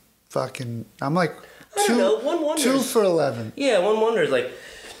 for fucking. I'm like I don't know. One wonders. 2 for 11. Yeah, one wonders. Like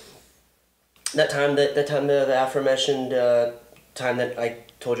that time the aforementioned time that I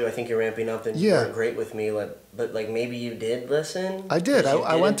told you I think you're ramping up and you weren't great with me. Like, but like maybe you did listen. I did.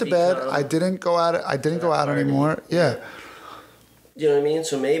 I went to bed. I didn't go out. I didn't go out anymore. Yeah. You know what I mean?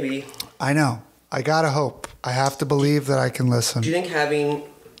 So maybe. I know. I gotta hope. I have to believe that I can listen. Do you think having,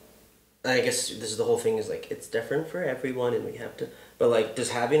 I guess this is the whole thing, is like it's different for everyone and we have to, but like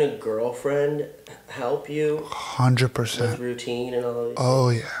does having a girlfriend help you 100%. with routine and all of these Oh,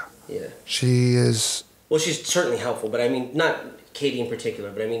 things? yeah. Yeah. She is. Well, she's certainly helpful, but I mean, not Katie in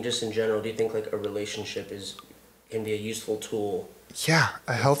particular, but I mean just in general, do you think like a relationship can be a useful tool? Yeah,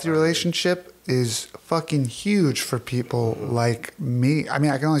 a healthy relationship is fucking huge for people like me. I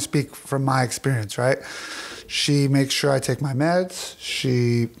mean, I can only speak from my experience, right? She makes sure I take my meds.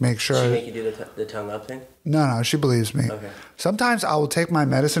 She makes sure. Does she make you do the tongue up thing? No, she believes me. Okay. Sometimes I will take my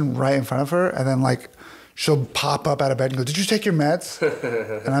medicine right in front of her, and then like she'll pop up out of bed and go, "Did you take your meds?"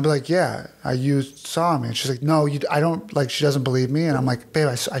 And I'll be like, "Yeah, you saw me." And she's like, "No, I don't." Like she doesn't believe me, and I'm like, "Babe,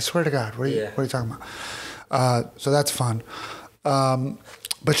 I swear to God, what are you talking about?" So that's fun.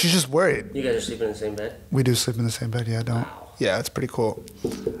 But she's just worried. You guys are sleeping in the same bed? We do sleep in the same bed, yeah. Wow. Yeah, it's pretty cool.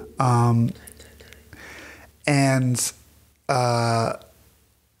 And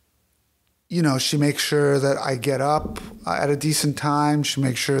you know, she makes sure that I get up at a decent time. She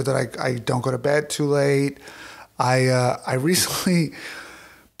makes sure that I don't go to bed too late. I recently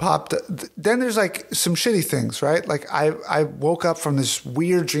popped. Then there's like some shitty things, right? Like I woke up from this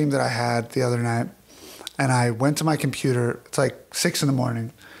weird dream that I had the other night. And I went to my computer. It's like 6 a.m.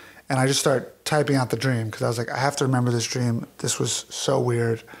 And I just start typing out the dream because I was like, I have to remember this dream. This was so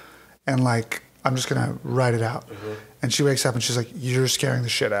weird. And like, I'm just going to write it out. Mm-hmm. And she wakes up and she's like, you're scaring the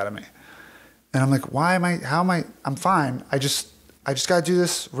shit out of me. And I'm like, I'm fine. I just got to do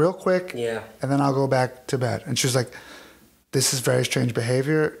this real quick. Yeah. And then I'll go back to bed. And she was like, this is very strange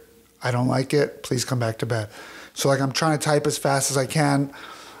behavior. I don't like it. Please come back to bed. So like, I'm trying to type as fast as I can.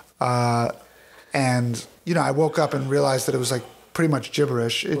 And, you know, I woke up and realized that it was like pretty much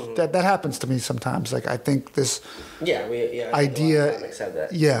gibberish. That happens to me sometimes. Like I think this idea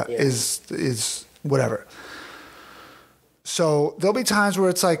is whatever. So there'll be times where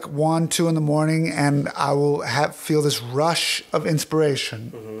it's like 1, 2 in the morning and I will feel this rush of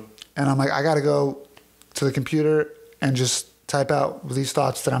inspiration. Mm-hmm. And I'm like, I got to go to the computer and just type out these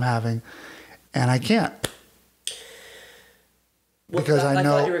thoughts that I'm having. And I can't. Because I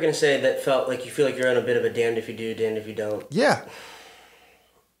know. I thought you were going to say that felt like you feel like you're on a bit of a damned if you do, damned if you don't. Yeah.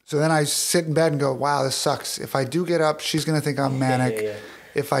 So then I sit in bed and go, wow, this sucks. If I do get up, she's going to think I'm manic. Yeah.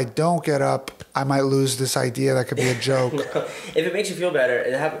 If I don't get up, I might lose this idea that could be a joke. No. If it makes you feel better,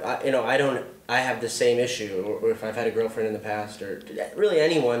 I have the same issue. Or if I've had a girlfriend in the past, or really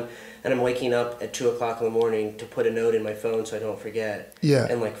anyone, and I'm waking up at 2 o'clock in the morning to put a note in my phone so I don't forget. Yeah.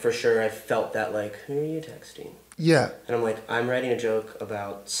 And like for sure, I felt that like, who are you texting? Yeah. And I'm like, I'm writing a joke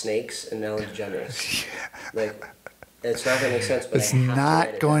about snakes and Ellen DeGeneres. Yeah. Like, it's not going to make sense, but it's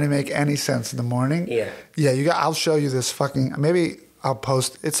not going to make any sense in the morning. Yeah. Yeah, I'll show you this fucking, maybe I'll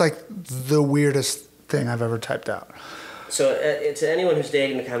post, it's like the weirdest thing I've ever typed out. So to anyone who's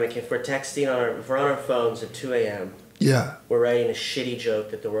dating the comic, if we're texting if we're on our phones at 2 a.m., yeah, we're writing a shitty joke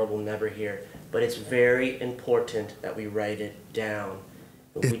that the world will never hear. But it's very important that we write it down.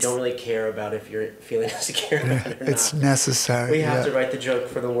 We don't really care about if you're feeling insecure about it or not. It's necessary. We have to write the joke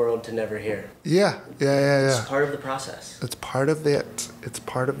for the world to never hear. Yeah. It's part of the process. It's part of it. It's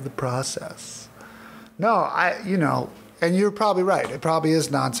part of the process. No, and you're probably right. It probably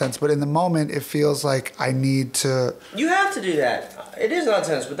is nonsense, but in the moment, it feels like I need to. You have to do that. It is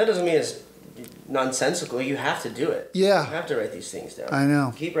nonsense, but that doesn't mean it's nonsensical. You have to do it. Yeah. You have to write these things down. I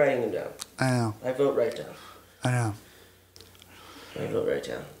know. Keep writing them down. I know. I vote write down. I know. I vote write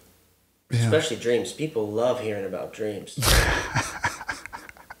down. Yeah. Especially dreams. People love hearing about dreams.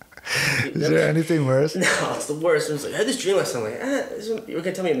 Is there anything worse? No, it's the worst. It was like, I had this dream last night. I'm like, you're going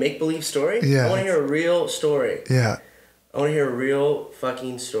to tell me a make-believe story? Yeah. I want to hear a real story. Yeah. I want to hear a real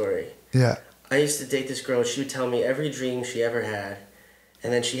fucking story. Yeah. I used to date this girl. She would tell me every dream she ever had.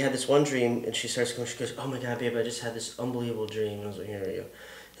 And then she had this one dream, and she starts going, she goes, oh my God, babe, I just had this unbelievable dream. And I was like, here we go.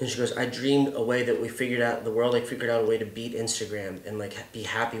 And she goes, I dreamed a way that the world figured out a way to beat Instagram and like be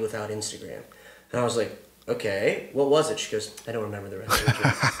happy without Instagram. And I was like, okay, what was it? She goes, I don't remember the rest of the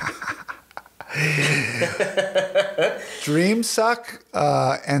dream. Dreams suck,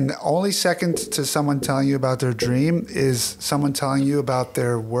 and only second to someone telling you about their dream is someone telling you about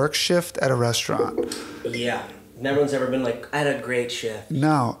their work shift at a restaurant. Yeah. Never one's ever been like, I had a great shift.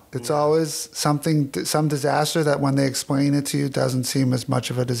 No, it's always some disaster that when they explain it to you doesn't seem as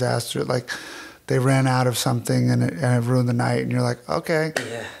much of a disaster. Like they ran out of something and it ruined the night, and you're like, okay.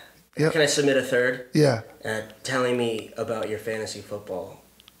 Yeah. Yep. Can I submit a third? Yeah. Telling me about your fantasy football.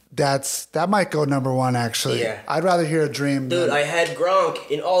 That might go number one, actually. Yeah. I'd rather hear a dream. Dude, I had Gronk,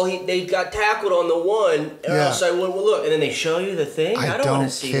 and they got tackled on the one. And I was like, well, look, and then they show you the thing. I don't want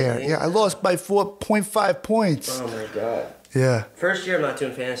to see care. the thing. Yeah, I lost by 4.5 points. Oh my god. Yeah. First year I'm not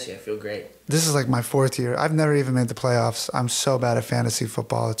doing fantasy. I feel great. This is like my 4th year. I've never even made the playoffs. I'm so bad at fantasy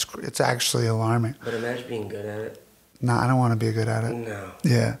football. It's actually alarming. But imagine being good at it. No, I don't want to be good at it. No.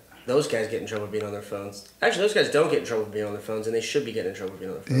 Yeah. Those guys get in trouble being on their phones. Actually, those guys don't get in trouble being on their phones, and they should be getting in trouble being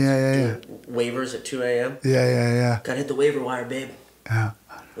on their phones. Yeah. Waivers at 2 a.m. Yeah. Gotta hit the waiver wire, babe. Yeah.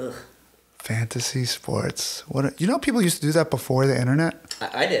 Ugh. Fantasy sports. You know people used to do that before the internet?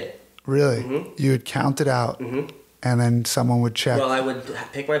 I did. Really? Mm-hmm. You would count it out, and then someone would check. Well, I would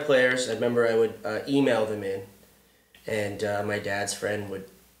pick my players. I remember I would email them in, and my dad's friend would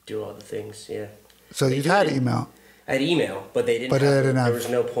do all the things. Yeah. So you had email. I had email, but they didn't. There was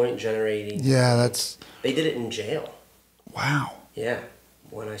no point in generating. Yeah, They did it in jail. Wow. Yeah,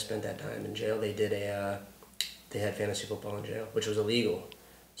 when I spent that time in jail, they did they had fantasy football in jail, which was illegal.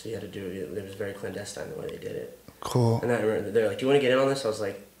 So you had to do it. It was very clandestine the way they did it. Cool. And I remember they're like, "Do you want to get in on this?" I was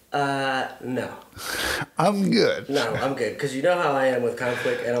like, no. I'm good. No, I'm good. Because you know how I am with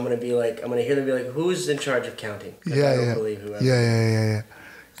conflict, and I'm gonna hear them be like, "Who's in charge of counting?" Like, I don't believe whoever. Yeah.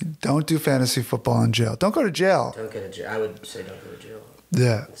 Don't do fantasy football in jail. Don't go to jail. Don't go to jail. I would say don't go to jail.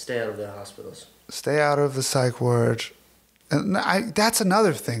 Yeah. Stay out of the hospitals. Stay out of the psych ward. And that's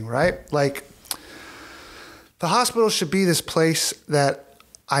another thing, right? Like, the hospital should be this place that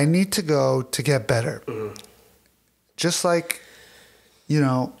I need to go to get better. Mm-hmm. Just like,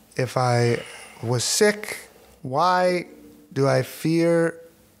 if I was sick, why do I fear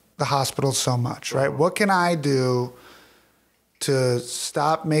the hospital so much, right? What can I do to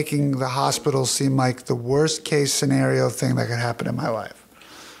stop making the hospital seem like the worst case scenario thing that could happen in my life?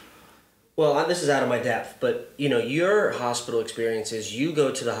 Well, this is out of my depth, but your hospital experience is you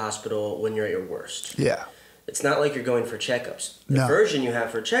go to the hospital when you're at your worst. Yeah. It's not like you're going for checkups. The version you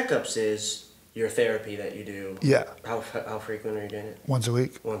have for checkups is your therapy that you do. Yeah. How frequent are you doing it? Once a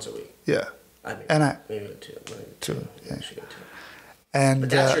week. Once a week. Yeah. Maybe two. Two. Yeah. Should go two. And but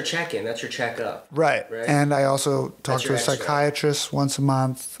that's your check-in. That's your check-up. Right. And I also talk to a extra. psychiatrist once a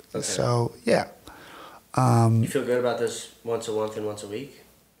month. Okay. So, yeah. You feel good about this once a month and once a week?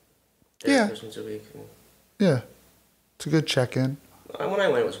 Yeah. Once a week. Yeah. It's a good check-in. When I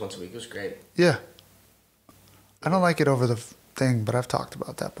went, it was once a week. It was great. Yeah. I don't like it over the thing, but I've talked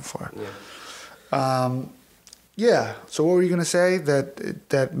about that before. Yeah. Yeah. So what were you gonna say?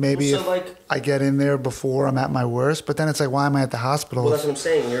 That maybe I get in there before I'm at my worst, but then it's like, why am I at the hospital? Well, that's what I'm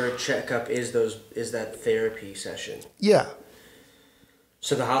saying. Your checkup is that therapy session. Yeah.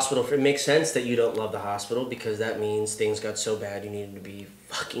 So the hospital, it makes sense that you don't love the hospital because that means things got so bad you needed to be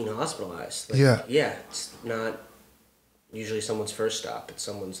fucking hospitalized. Yeah. Yeah. It's not usually someone's first stop. It's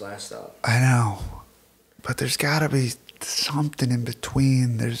someone's last stop. I know, but there's gotta be something in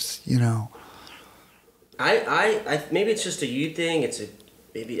between. There's I maybe it's just a you thing.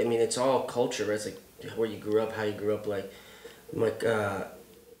 It's all culture. Right? It's like where you grew up, how you grew up. Like I'm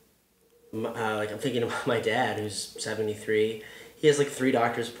thinking about my dad who's 73. He has like 3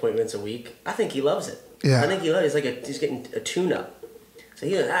 doctor's appointments a week. I think he loves it. Yeah. I think he loves it. He's getting a tune-up. So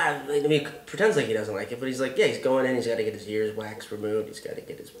he pretends like he doesn't like it, but he's like, yeah, he's going in, he's got to get his ears waxed removed, he's got to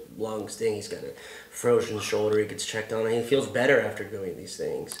get his lungs thing, he's got a frozen shoulder, he gets checked on, and he feels better after doing these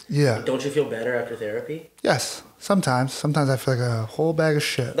things. Yeah. Don't you feel better after therapy? Yes, sometimes. Sometimes I feel like a whole bag of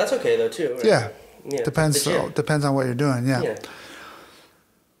shit. That's okay though too. Right? Yeah. Yeah. Depends on what you're doing. Yeah.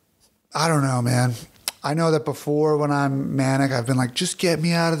 I don't know, man. I know that before when I'm manic, I've been like, just get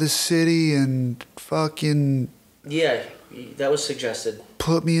me out of the city and fucking. Yeah, that was suggested.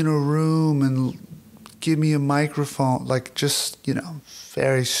 Put me in a room and give me a microphone. Like, just,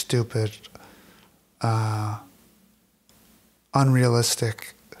 very stupid,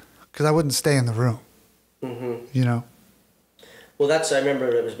 unrealistic. Because I wouldn't stay in the room. Mm-hmm. Well, I remember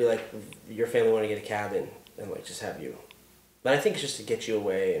it was like, your family wanted to get a cabin and like just have you. But I think it's just to get you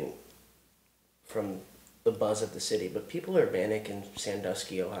away and from the buzz of the city. But people are manic in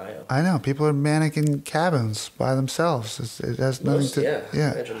Sandusky, Ohio. I know. People are manic in cabins by themselves. It has nothing to...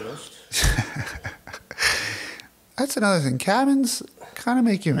 Yeah. Imagine most. That's another thing. Cabins kind of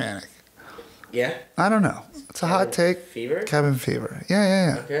make you manic. Yeah? I don't know. It's a hot take. Fever? Cabin fever.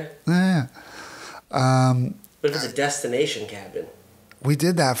 Yeah. Okay. Yeah. But if it's a destination cabin. We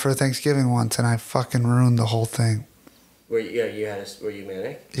did that for Thanksgiving once, and I fucking ruined the whole thing. Were you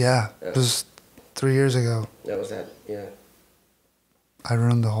manic? Yeah, it was 3 years ago. That was that. Yeah. I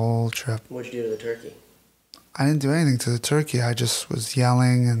ruined the whole trip. What'd you do to the turkey? I didn't do anything to the turkey. I just was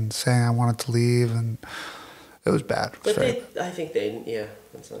yelling and saying I wanted to leave, and it was bad. But I think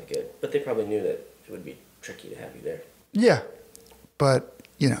that's not good. But they probably knew that it would be tricky to have you there. Yeah, but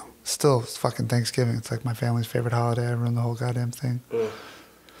still, it's fucking Thanksgiving. It's like my family's favorite holiday. I ruined the whole goddamn thing.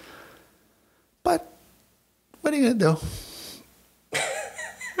 But what are you gonna do?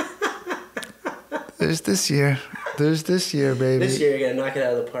 There's this year, baby. This year you're gonna knock it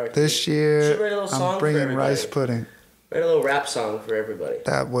out of the park. This year, I'm bringing rice pudding. Write a little rap song for everybody.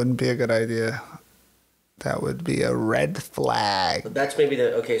 That wouldn't be a good idea. That would be a red flag. But that's maybe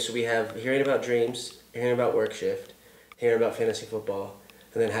okay, so we have hearing about dreams, hearing about work shift, hearing about fantasy football,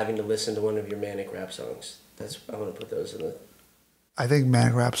 and then having to listen to one of your manic rap songs. I'm gonna put those in the... I think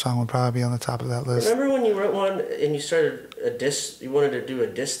manic rap song would probably be on the top of that list. Remember when you wrote one and you started a diss, you wanted to do a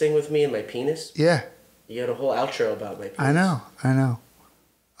diss thing with me and my penis? Yeah. You had a whole outro about my penis. I know. I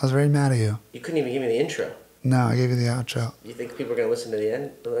was very mad at you. You couldn't even give me the intro. No, I gave you the outro. You think people are gonna listen to the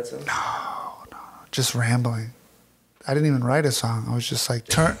end of that song? No. Just rambling. I didn't even write a song. I was just like,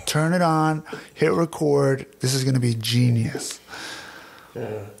 turn it on, hit record. This is going to be genius.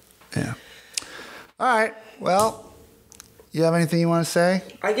 Yeah. All right. Well, you have anything you want to say?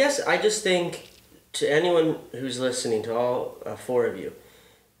 I guess I just think to anyone who's listening, to all 4 of you,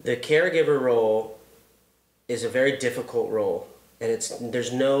 the caregiver role is a very difficult role. And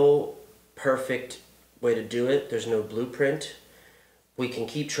there's no perfect way to do it. There's no blueprint. We can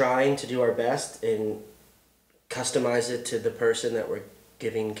keep trying to do our best and customize it to the person that we're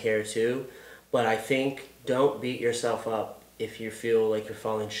giving care to. But I think don't beat yourself up if you feel like you're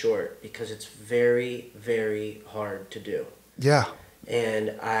falling short, because it's very, very hard to do. Yeah. And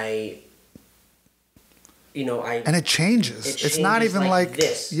and it changes. It's not even like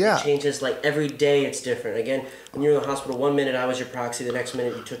this. Yeah. It changes like every day. It's different. Again, when you're in the hospital, 1 minute I was your proxy, the next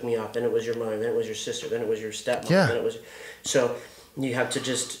minute you took me off, then it was your mother, then it was your sister, then it was your stepmom, then it was... So you have to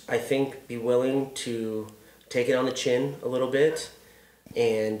just, I think, be willing to take it on the chin a little bit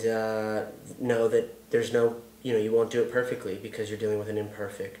and know that there's no, you won't do it perfectly because you're dealing with an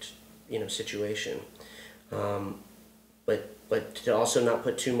imperfect, situation. But to also not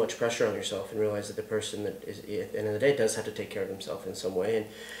put too much pressure on yourself and realize that the person that is, at the end of the day, does have to take care of himself in some way. And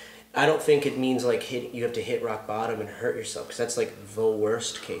I don't think it means like you have to hit rock bottom and hurt yourself, because that's like the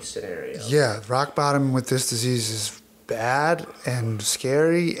worst case scenario. Yeah, rock bottom with this disease is bad and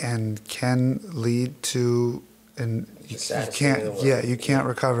scary and can lead to you can't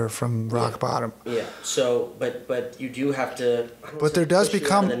recover from rock bottom. Yeah. So, but you do have to. But there does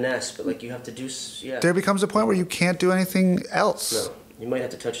become the nest, but like you have to do. Yeah. There becomes a point where you can't do anything else. No, you might have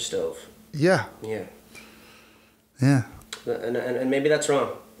to touch a stove. Yeah. Yeah. Yeah. And maybe that's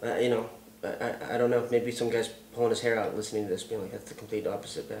wrong. I don't know. Maybe some guy's pulling his hair out listening to this, being like, that's the complete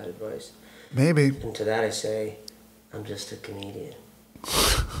opposite bad advice. Maybe. And to that I say, I'm just a comedian.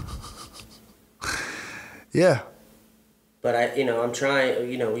 Yeah. But I'm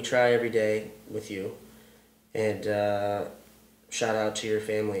trying, we try every day with you. And shout out to your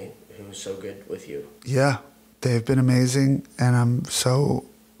family who's so good with you. Yeah. They've been amazing, and I'm so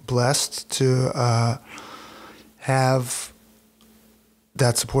blessed to have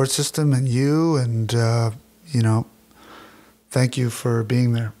that support system and you, and thank you for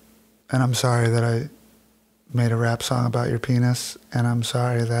being there. And I'm sorry that I made a rap song about your penis, and I'm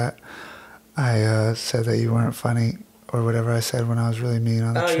sorry that I said that you weren't funny or whatever I said when I was really mean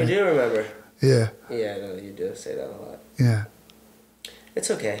on the train. You do remember? Yeah. Yeah, no, you do say that a lot. Yeah. It's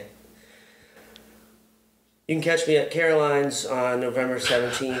okay. You can catch me at Caroline's on November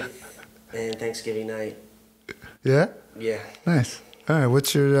 17th and Thanksgiving night. Yeah? Yeah. Nice. All right,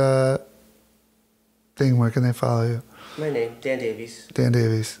 what's your thing? Where can they follow you? My name, Dan Davies. Dan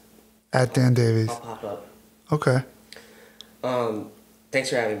Davies. At Dan Davies. I'll pop up. Okay. Thanks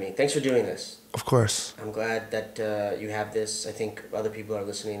for having me. Thanks for doing this. Of course. I'm glad that you have this. I think other people are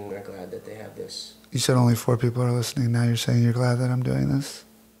listening and are glad that they have this. You said only 4 people are listening. Now you're saying you're glad that I'm doing this?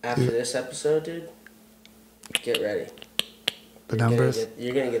 After this episode, dude, get ready. The numbers?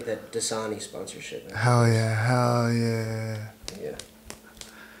 You're going to get that Dasani sponsorship. Hell yeah. Yeah.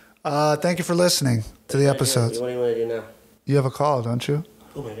 Thank you for listening to the episodes. What do you want to do now? You have a call, don't you?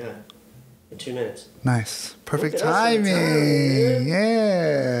 Oh my God. In 2 minutes. Nice. Perfect Look at us on the timing. time,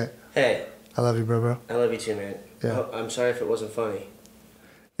 Yeah. Hey. I love you, bro. I love you too, man. Yeah. I'm sorry if it wasn't funny.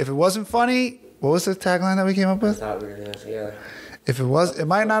 If it wasn't funny, what was the tagline that we came up I with? thought we were doing it together. If it was, it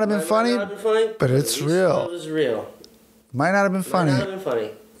might not have been funny, but it's real. It was real. Might not have been Might funny. not have been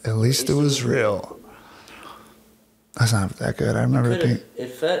funny. At least it was real. That's not that good. I remember it being.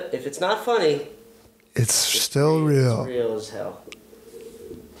 If it's not funny, It's still real. It's real as hell.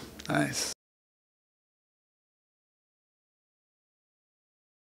 Nice.